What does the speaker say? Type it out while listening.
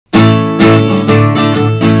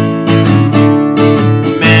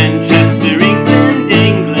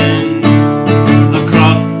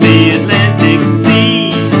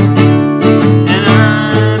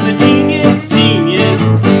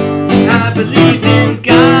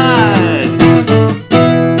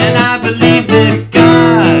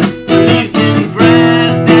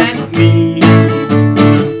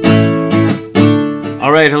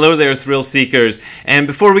Seekers. And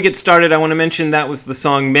before we get started, I want to mention that was the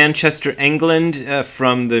song Manchester, England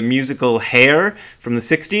from the musical Hair from the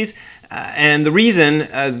 60s. And the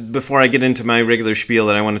reason, before I get into my regular spiel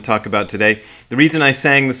that I want to talk about today, the reason I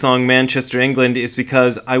sang the song Manchester, England is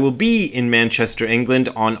because I will be in Manchester, England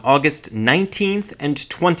on August 19th and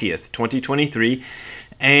 20th, 2023.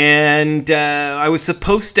 And I was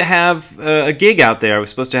supposed to have a gig out there. I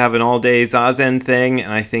was supposed to have an all-day Zazen thing,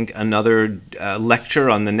 and I think another lecture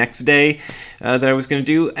on the next day that I was going to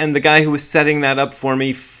do. And the guy who was setting that up for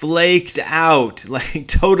me flaked out, like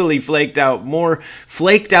totally flaked out more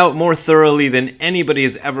thoroughly than anybody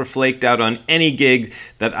has ever flaked out on any gig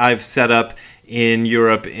that I've set up in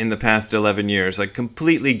Europe in the past 11 years. Like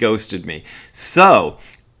completely ghosted me. So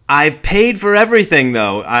I've paid for everything,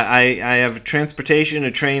 though. I have transportation,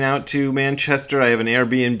 a train out to Manchester. I have an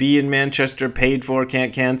Airbnb in Manchester, paid for,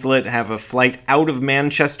 can't cancel it. I have a flight out of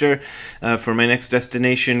Manchester for my next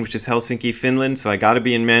destination, which is Helsinki, Finland. So I got to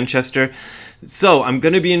be in Manchester. So I'm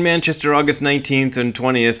going to be in Manchester August 19th and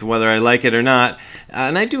 20th, whether I like it or not.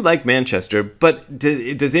 And I do like Manchester. But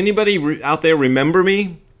does anybody out there remember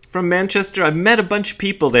me from Manchester? I've met a bunch of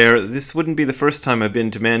people there. This wouldn't be the first time I've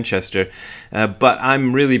been to Manchester, but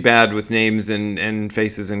I'm really bad with names and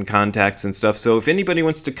faces and contacts and stuff. So if anybody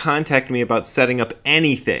wants to contact me about setting up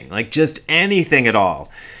anything, like just anything at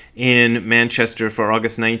all, in Manchester for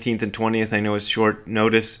August 19th and 20th, I know it's short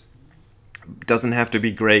notice. Doesn't have to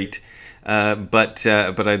be great, but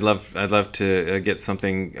I'd love to get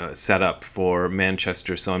something set up for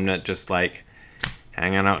Manchester, so I'm not just like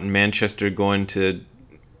hanging out in Manchester going to.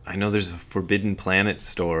 I know there's a Forbidden Planet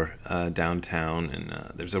store downtown, and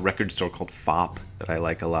there's a record store called FOP that I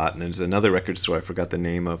like a lot, and there's another record store I forgot the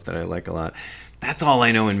name of that I like a lot. That's all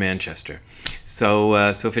I know in Manchester. So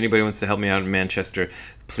if anybody wants to help me out in Manchester,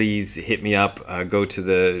 please hit me up. Go to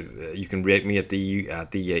the you can rate me at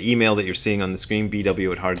the email that you're seeing on the screen,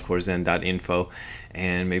 bw@hardcorezen.info,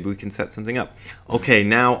 and maybe we can set something up. Okay,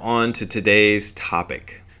 now on to today's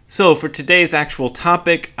topic. So for today's actual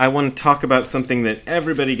topic, I want to talk about something that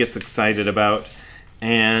everybody gets excited about,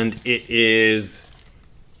 and it is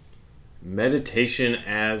meditation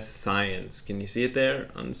as science. Can you see it there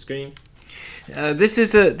on the screen? This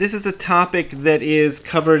is a topic that is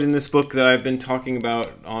covered in this book that I've been talking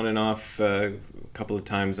about on and off a couple of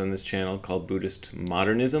times on this channel called Buddhist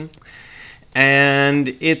Modernism. And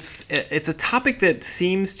it's a topic that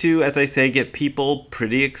seems to, as I say, get people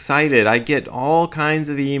pretty excited. I get all kinds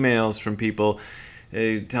of emails from people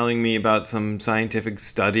telling me about some scientific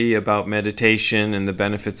study about meditation and the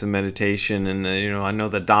benefits of meditation. And, I know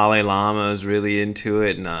the Dalai Lama is really into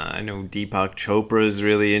it. And I know Deepak Chopra is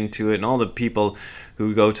really into it. And all the people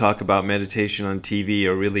who go talk about meditation on TV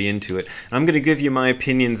are really into it. And I'm going to give you my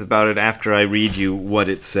opinions about it after I read you what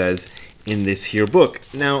it says in this here book.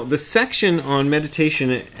 Now, the section on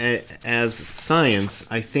meditation as science,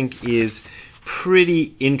 I think, is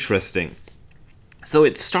pretty interesting. So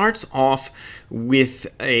it starts off with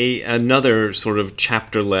another sort of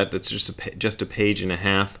chapterlet that's just a page and a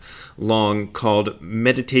half long called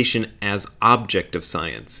Meditation as Object of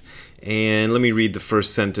Science. And let me read the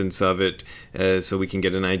first sentence of it so we can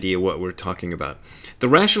get an idea what we're talking about. The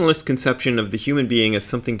rationalist conception of the human being as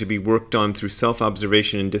something to be worked on through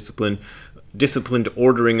self-observation and disciplined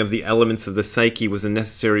ordering of the elements of the psyche was a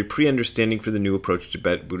necessary pre-understanding for the new approach to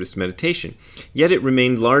Buddhist meditation. Yet it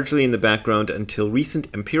remained largely in the background until recent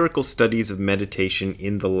empirical studies of meditation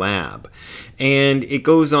in the lab. And it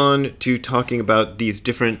goes on to talking about these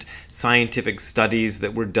different scientific studies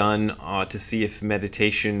that were done to see if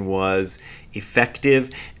meditation was effective,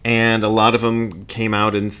 and a lot of them came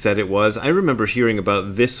out and said it was. I remember hearing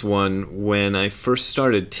about this one when I first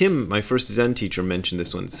started. Tim, my first Zen teacher, mentioned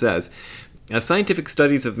this one. It says, scientific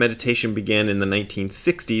studies of meditation began in the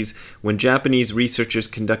 1960s when Japanese researchers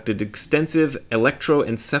conducted extensive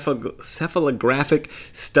electroencephalographic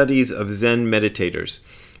studies of Zen meditators,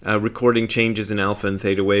 recording changes in alpha and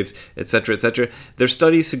theta waves, etc., etc. Their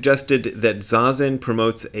studies suggested that Zazen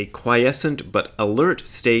promotes a quiescent but alert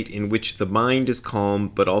state in which the mind is calm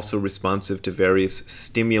but also responsive to various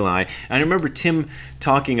stimuli. And I remember Tim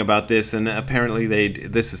talking about this, and apparently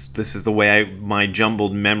this is the way my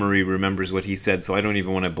jumbled memory remembers what he said, so I don't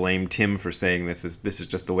even want to blame Tim for saying this. This is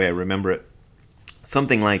just the way I remember it.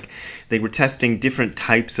 Something like they were testing different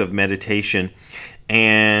types of meditation,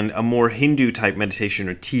 and a more Hindu type meditation,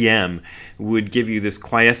 or TM, would give you this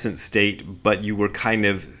quiescent state, but you were kind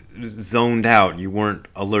of zoned out. You weren't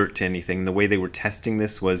alert to anything. The way they were testing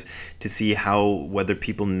this was to see whether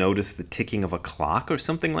people noticed the ticking of a clock or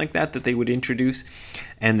something like that they would introduce.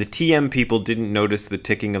 And the TM people didn't notice the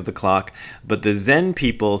ticking of the clock, but the Zen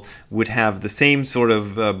people would have the same sort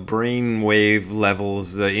of brain wave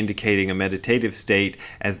levels indicating a meditative state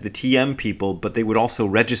as the TM people, but they would also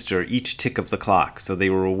register each tick of the clock, so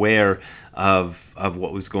they were aware of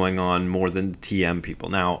what was going on more than the TM people.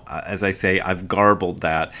 Now, as I say, I've garbled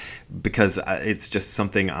that because it's just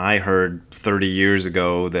something I heard 30 years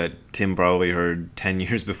ago that Tim probably heard 10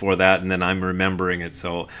 years before that, and then I'm remembering it,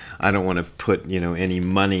 so I don't want to put, any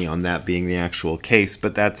money on that being the actual case,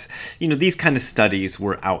 but that's, these kind of studies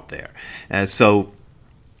were out there. So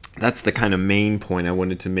that's the kind of main point I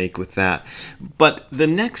wanted to make with that. But the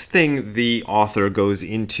next thing the author goes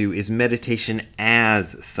into is meditation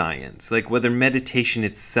as science, like whether meditation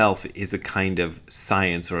itself is a kind of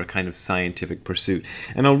science or a kind of scientific pursuit.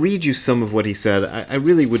 And I'll read you some of what he said. I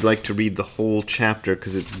really would like to read the whole chapter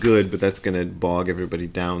because it's good, but that's going to bog everybody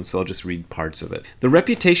down, so I'll just read parts of it. The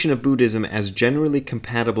reputation of Buddhism as generally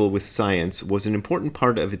compatible with science was an important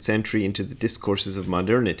part of its entry into the discourses of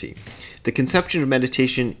modernity. The conception of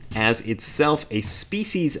meditation as itself a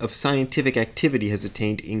species of scientific activity has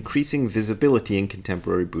attained increasing visibility in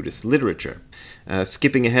contemporary Buddhist literature.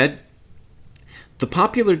 Skipping ahead, the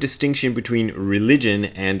popular distinction between religion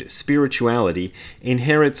and spirituality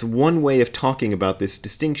inherits one way of talking about this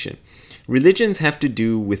distinction. Religions have to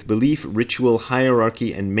do with belief, ritual,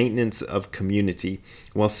 hierarchy, and maintenance of community,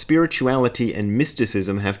 while spirituality and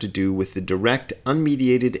mysticism have to do with the direct,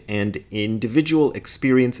 unmediated, and individual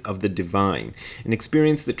experience of the divine, an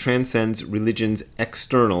experience that transcends religion's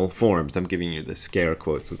external forms. I'm giving you the scare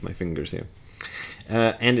quotes with my fingers here.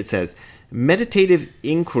 And it says, meditative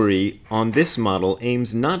inquiry on this model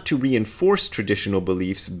aims not to reinforce traditional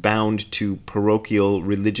beliefs bound to parochial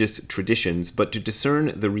religious traditions, but to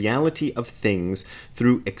discern the reality of things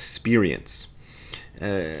through experience,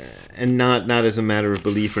 and not as a matter of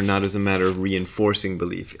belief or not as a matter of reinforcing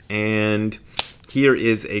belief. And here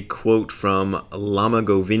is a quote from Lama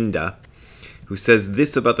Govinda, who says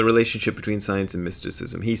this about the relationship between science and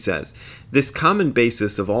mysticism. He says, "This common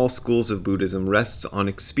basis of all schools of Buddhism rests on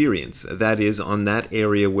experience, that is, on that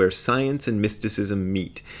area where science and mysticism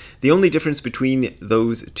meet. The only difference between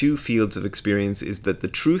those two fields of experience is that the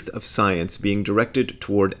truth of science, being directed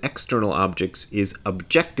toward external objects, is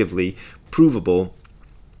objectively provable,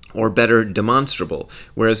 or better, demonstrable,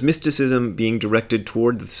 whereas mysticism, being directed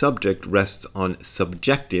toward the subject, rests on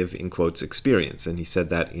subjective, in quotes, experience." And he said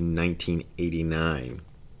that in 1989.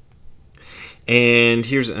 And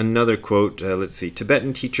here's another quote. Let's see.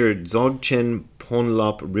 Tibetan teacher Dzogchen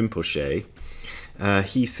Ponlop Rinpoche,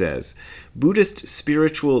 he says, "Buddhist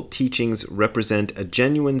spiritual teachings represent a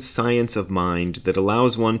genuine science of mind that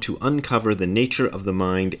allows one to uncover the nature of the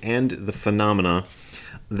mind and the phenomena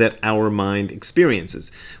that our mind experiences.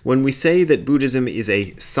 When we say that Buddhism is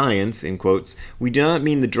a science, in quotes, we do not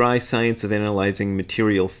mean the dry science of analyzing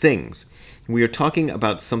material things. We are talking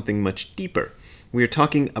about something much deeper. We are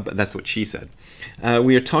talking about," that's what she said,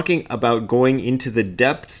 "we are talking about going into the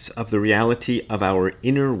depths of the reality of our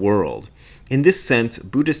inner world. In this sense,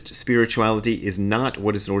 Buddhist spirituality is not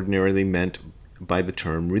what is ordinarily meant by the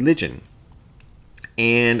term religion."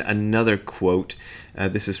 And another quote,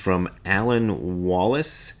 this is from Alan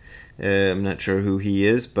Wallace. I'm not sure who he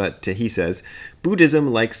is, but he says, "Buddhism,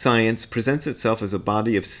 like science, presents itself as a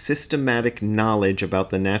body of systematic knowledge about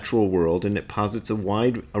the natural world, and it posits a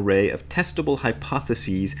wide array of testable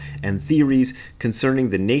hypotheses and theories concerning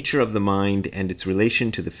the nature of the mind and its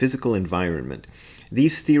relation to the physical environment.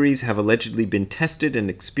 These theories have allegedly been tested and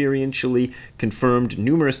experientially confirmed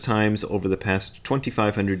numerous times over the past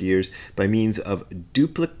 2,500 years by means of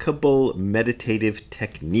duplicable meditative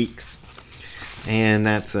techniques." And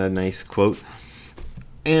that's a nice quote.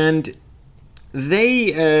 And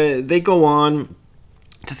they go on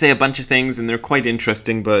to say a bunch of things, and they're quite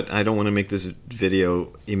interesting, but I don't want to make this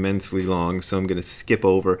video immensely long, so I'm going to skip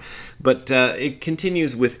over. But it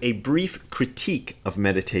continues with a brief critique of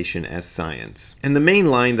meditation as science. And the main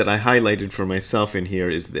line that I highlighted for myself in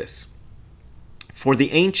here is this: "For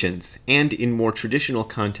the ancients, and in more traditional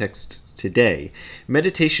contexts today,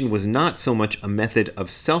 meditation was not so much a method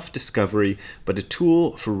of self-discovery, but a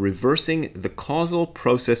tool for reversing the causal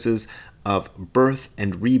processes of birth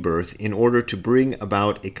and rebirth in order to bring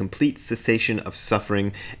about a complete cessation of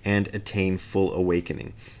suffering and attain full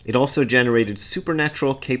awakening. It also generated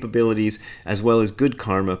supernatural capabilities as well as good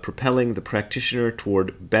karma, propelling the practitioner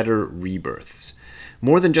toward better rebirths.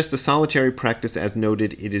 More than just a solitary practice, as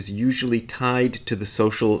noted, it is usually tied to the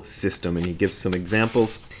social system, and he gives some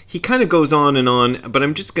examples. He kind of goes on, but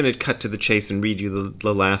I'm just going to cut to the chase and read you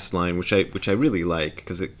the last line, which I really like,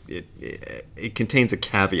 because it contains a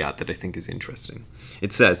caveat that I think is interesting.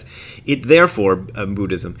 It says, "It therefore,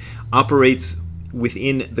 Buddhism, operates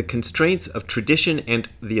within the constraints of tradition and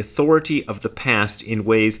the authority of the past in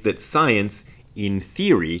ways that science, in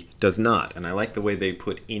theory, does not." And I like the way they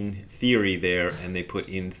put "in theory" there, and they put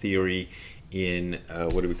 "in theory" in,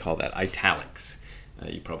 what do we call that, italics.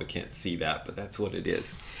 You probably can't see that, but that's what it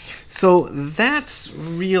is. So that's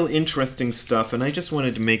real interesting stuff, and I just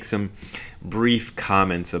wanted to make some brief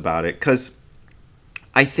comments about it, because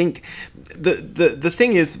I think the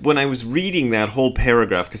thing is, when I was reading that whole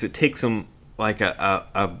paragraph, because it takes them like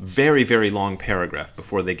a very, very long paragraph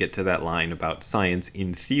before they get to that line about science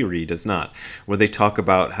in theory does not, where they talk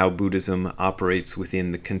about how Buddhism operates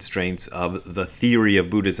within the constraints of the theory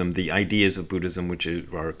of Buddhism, the ideas of Buddhism, which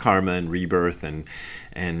are karma and rebirth and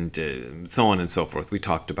so on and so forth. We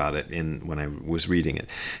talked about it when I was reading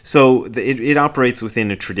it. So it operates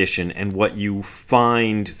within a tradition, and what you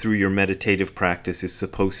find through your meditative practice is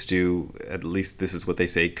supposed to, at least this is what they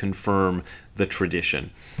say, confirm the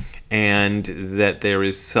tradition. And that there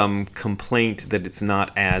is some complaint that it's not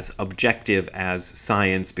as objective as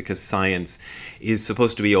science, because science is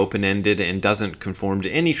supposed to be open-ended and doesn't conform to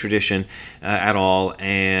any tradition at all,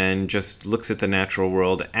 and just looks at the natural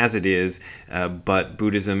world as it is. But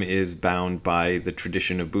Buddhism is bound by the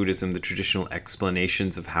tradition of Buddhism, the traditional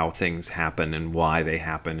explanations of how things happen and why they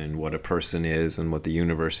happen and what a person is and what the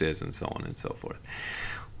universe is and so on and so forth.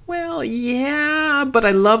 Well, yeah, but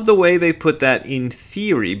I love the way they put that in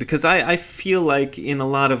theory, because I feel like in a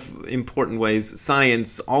lot of important ways,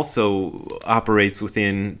 science also operates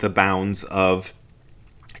within the bounds of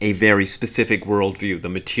a very specific worldview, the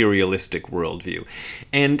materialistic worldview.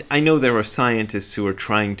 And I know there are scientists who are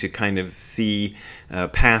trying to kind of see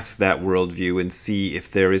past that worldview and see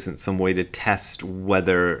if there isn't some way to test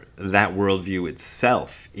whether that worldview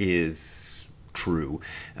itself is true.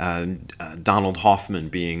 Donald Hoffman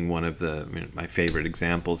being one of my favorite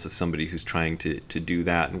examples of somebody who's trying to do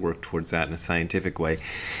that and work towards that in a scientific way.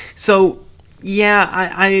 So yeah,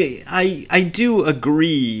 I do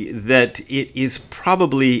agree that it is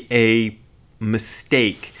probably a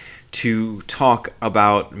mistake to talk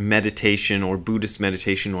about meditation, or Buddhist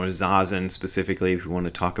meditation, or Zazen specifically, if you want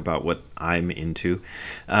to talk about what I'm into,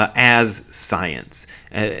 as science.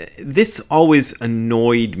 This always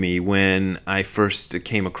annoyed me when I first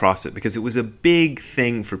came across it, because it was a big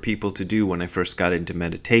thing for people to do when I first got into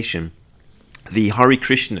meditation. The Hare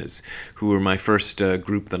Krishnas, who were my first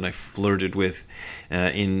group that I flirted with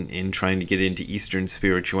in trying to get into Eastern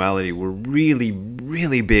spirituality, were really,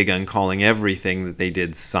 really big on calling everything that they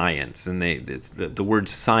did science. And the word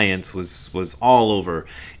science was all over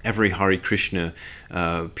every Hare Krishna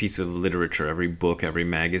piece of literature, every book, every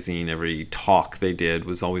magazine, every talk they did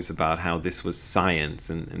was always about how this was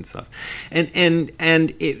science and stuff.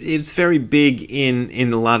 And it's very big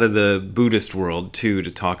in a lot of the Buddhist world too,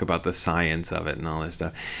 to talk about the science of it and all that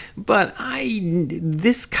stuff. But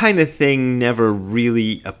this kind of thing never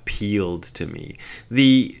really appealed to me.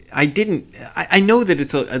 I know that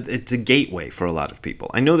it's a gateway for a lot of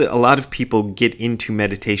people. I know that a lot of people get into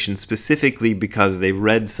meditation specifically because they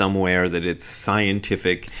read somewhere that it's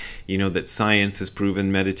scientific, that science has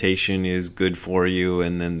proven meditation is good for you,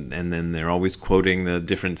 and then they're always quoting the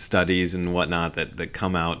different studies and whatnot that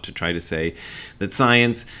come out to try to say that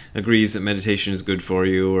science agrees that meditation is good for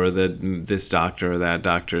you, or that this doctor or that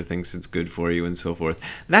doctor thinks it's good for you, and so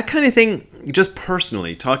forth. That kind of thing, just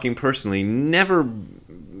talking personally, never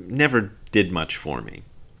did much for me.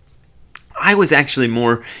 I was actually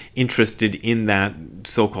more interested in that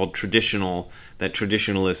so-called traditionalist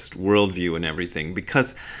worldview and everything,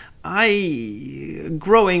 because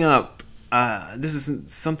growing up, this isn't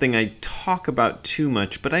something I talk about too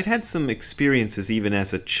much, but I'd had some experiences even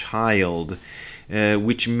as a child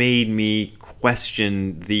which made me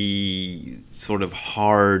question the sort of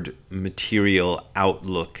hard material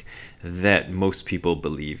outlook that most people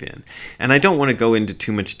believe in. And I don't want to go into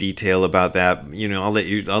too much detail about that.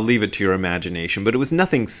 I'll leave it to your imagination, but it was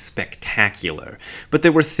nothing spectacular. But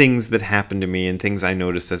there were things that happened to me and things I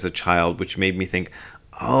noticed as a child which made me think,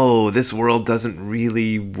 oh, this world doesn't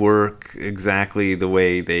really work exactly the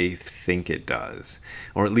way they think it does.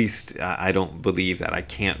 Or at least I don't believe that. I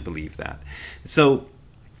can't believe that. So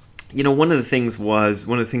one of the things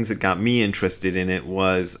that got me interested in it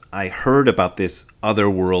was I heard about this other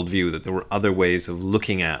worldview, that there were other ways of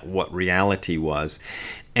looking at what reality was.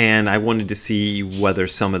 And I wanted to see whether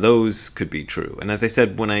some of those could be true. And as I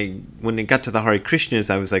said, when it got to the Hare Krishnas,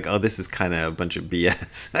 I was like, oh, this is kind of a bunch of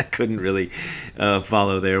BS. I couldn't really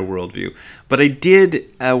follow their worldview. But I did,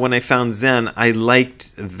 when I found Zen, I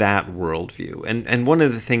liked that worldview. And one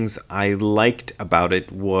of the things I liked about it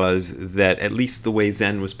was that, at least the way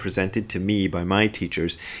Zen was presented to me by my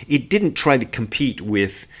teachers, it didn't try to compete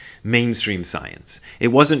with mainstream science. It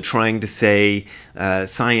wasn't trying to say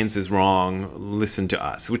science is wrong, listen to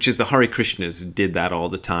us, which is the Hare Krishnas did that all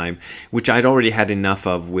the time, which I'd already had enough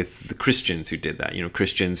of with the Christians who did that.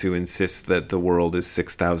 Christians who insist that the world is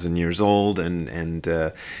 6,000 years old and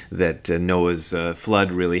that Noah's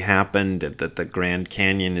flood really happened, that the Grand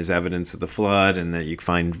Canyon is evidence of the flood, and that you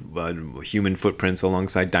find human footprints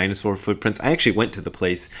alongside dinosaur footprints. I actually went to the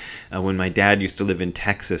place when my dad used to live in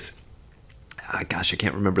Texas. Gosh, I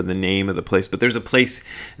can't remember the name of the place, but there's a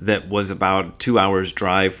place that was about 2 hours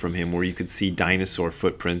drive from him where you could see dinosaur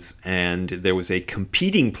footprints, and there was a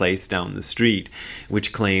competing place down the street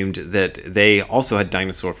which claimed that they also had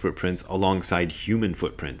dinosaur footprints alongside human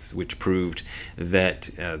footprints, which proved that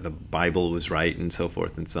the Bible was right and so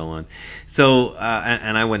forth and so on. So,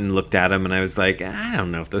 and I went and looked at them, and I was like, I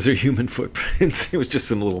don't know if those are human footprints. It was just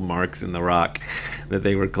some little marks in the rock that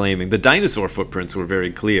they were claiming. The dinosaur footprints were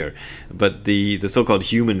very clear, but the so-called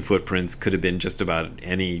human footprints could have been just about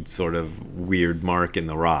any sort of weird mark in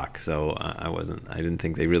the rock. So I didn't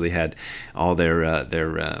think they really had all their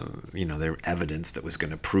evidence that was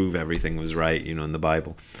going to prove everything was right, in the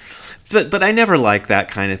Bible. But I never liked that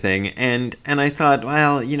kind of thing, and I thought,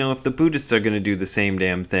 well, if the Buddhists are going to do the same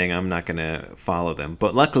damn thing, I'm not going to follow them.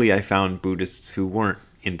 But luckily, I found Buddhists who weren't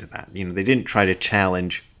into that. They didn't try to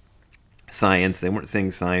challenge science. They weren't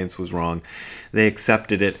saying science was wrong. They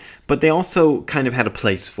accepted it, but they also kind of had a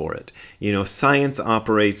place for it. Science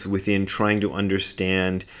operates within trying to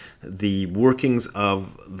understand the workings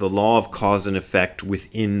of the law of cause and effect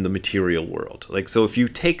within the material world. So if you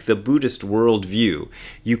take the Buddhist worldview,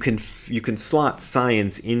 you can slot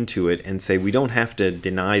science into it and say, we don't have to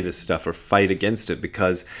deny this stuff or fight against it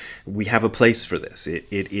because we have a place for this. It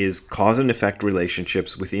is cause and effect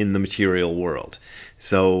relationships within the material world.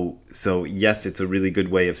 So yes, it's a really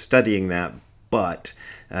good way of studying that, but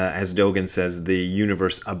as Dogen says, the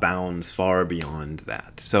universe abounds far beyond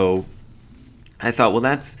that. So I thought, well,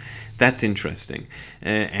 that's interesting,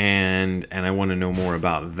 and I want to know more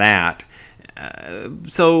about that.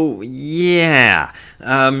 So yeah,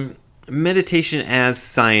 meditation as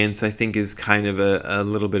science, I think, is kind of a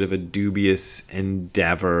little bit of a dubious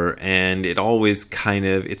endeavor, and it's always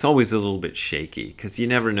a little bit shaky because you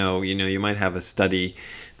never know. You might have a study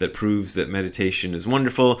that proves that meditation is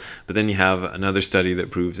wonderful, but then you have another study that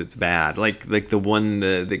proves it's bad. Like the one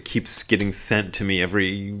that keeps getting sent to me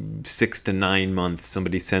every 6 to 9 months.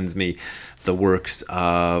 Somebody sends me the works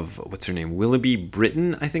of, what's her name? Willoughby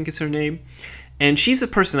Britton, I think is her name. And she's a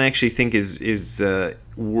person I actually think is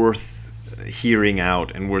worth hearing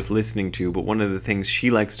out and worth listening to, but one of the things she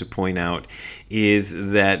likes to point out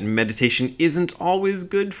is that meditation isn't always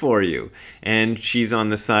good for you. And she's on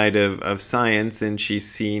the side of science, and she's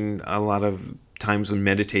seen a lot of times when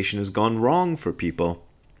meditation has gone wrong for people.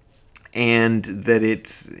 And that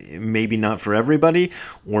it's maybe not for everybody,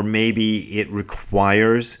 or maybe it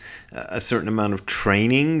requires a certain amount of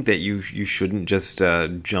training, that you shouldn't just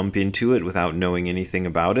jump into it without knowing anything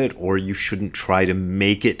about it, or you shouldn't try to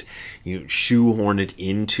make it, shoehorn it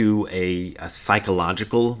into a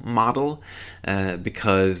psychological model,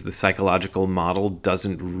 because the psychological model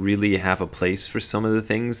doesn't really have a place for some of the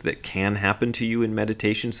things that can happen to you in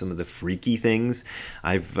meditation, some of the freaky things.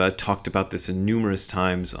 I've talked about this numerous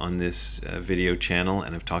times on this video channel,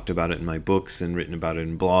 and I've talked about it in my books and written about it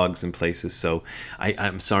in blogs and places. So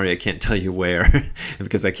I'm sorry I can't tell you where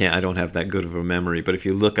because I don't have that good of a memory. But if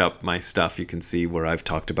you look up my stuff, you can see where I've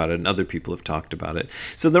talked about it and other people have talked about it.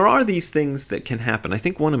 So there are these things that can happen. I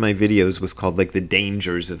think one of my videos was called the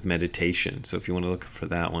dangers of meditation. So if you want to look for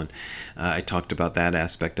that one, I talked about that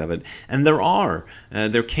aspect of it. And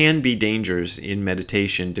there can be dangers in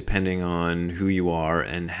meditation depending on who you are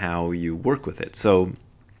and how you work with it. So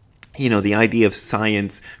the idea of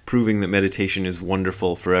science proving that meditation is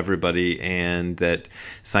wonderful for everybody and that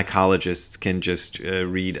psychologists can just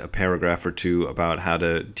read a paragraph or two about how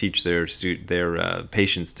to teach their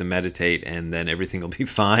patients to meditate and then everything will be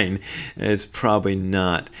fine is probably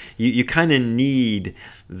not. You kind of need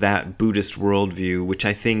that Buddhist worldview, which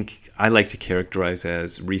I think I like to characterize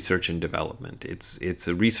as research and development. It's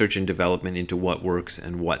a research and development into what works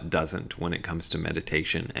and what doesn't when it comes to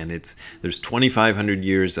meditation, and there's 2,500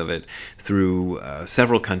 years of it through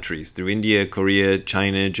several countries, through India, Korea,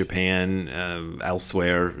 China, Japan,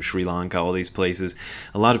 elsewhere, Sri Lanka, all these places.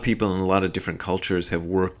 A lot of people in a lot of different cultures have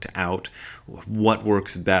worked out what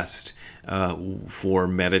works best for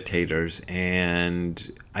meditators,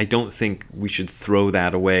 and I don't think we should throw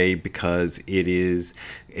that away because it is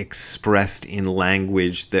expressed in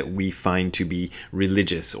language that we find to be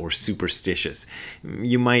religious or superstitious.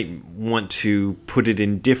 You might want to put it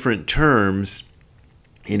in different terms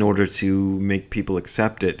in order to make people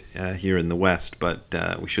accept it here in the West, but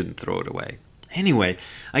we shouldn't throw it away. Anyway,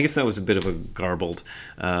 I guess that was a bit of a garbled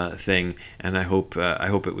thing, and I hope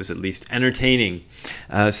it was at least entertaining.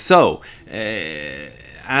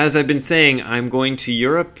 As I've been saying, I'm going to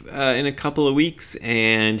Europe in a couple of weeks,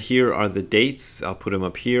 and here are the dates. I'll put them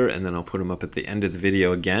up here, and then I'll put them up at the end of the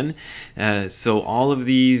video again. So all of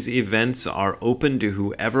these events are open to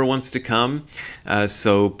whoever wants to come.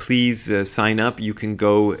 So please sign up. You can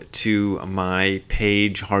go to my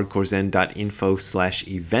page,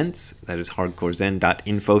 hardcorezen.info/events. That is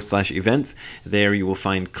hardcorezen.info/events. There you will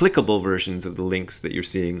find clickable versions of the links that you're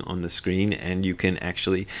seeing on the screen, and you can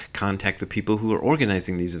actually contact the people who are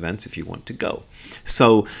organizing these events if you want to go.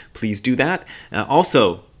 So please do that.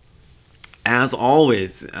 Also, as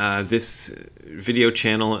always, this video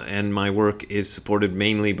channel and my work is supported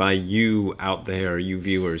mainly by you out there, you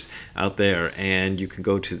viewers out there, and you can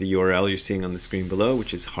go to the URL you're seeing on the screen below,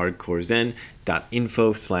 which is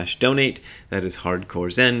hardcorezen.info/donate. That is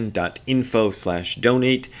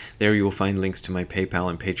hardcorezen.info/donate. There you will find links to my PayPal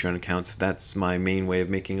and Patreon accounts. That's my main way of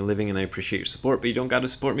making a living, and I appreciate your support, but you don't got to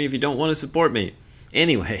support me if you don't want to support me.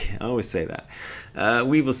 Anyway, I always say that.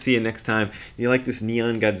 We will see you next time. You like this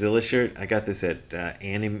Neon Godzilla shirt? I got this at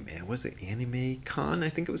Anime Con, I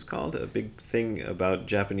think it was called. A big thing about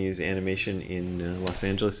Japanese animation in Los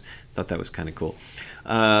Angeles. Thought that was kind of cool.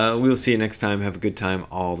 We will see you next time. Have a good time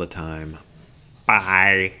all the time.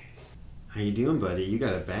 Bye. How you doing, buddy? You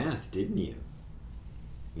got a bath, didn't you?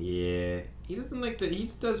 Yeah. He doesn't like that. He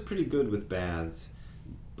does pretty good with baths.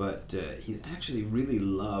 But he actually really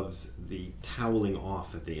loves the toweling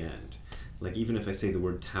off at the end. Like, even if I say the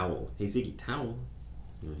word towel, hey Ziggy, towel.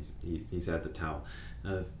 You know, he's at the towel.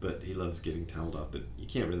 But he loves getting toweled off. But you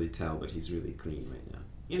can't really tell, but he's really clean right now.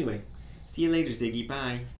 Anyway, see you later, Ziggy.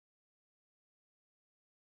 Bye.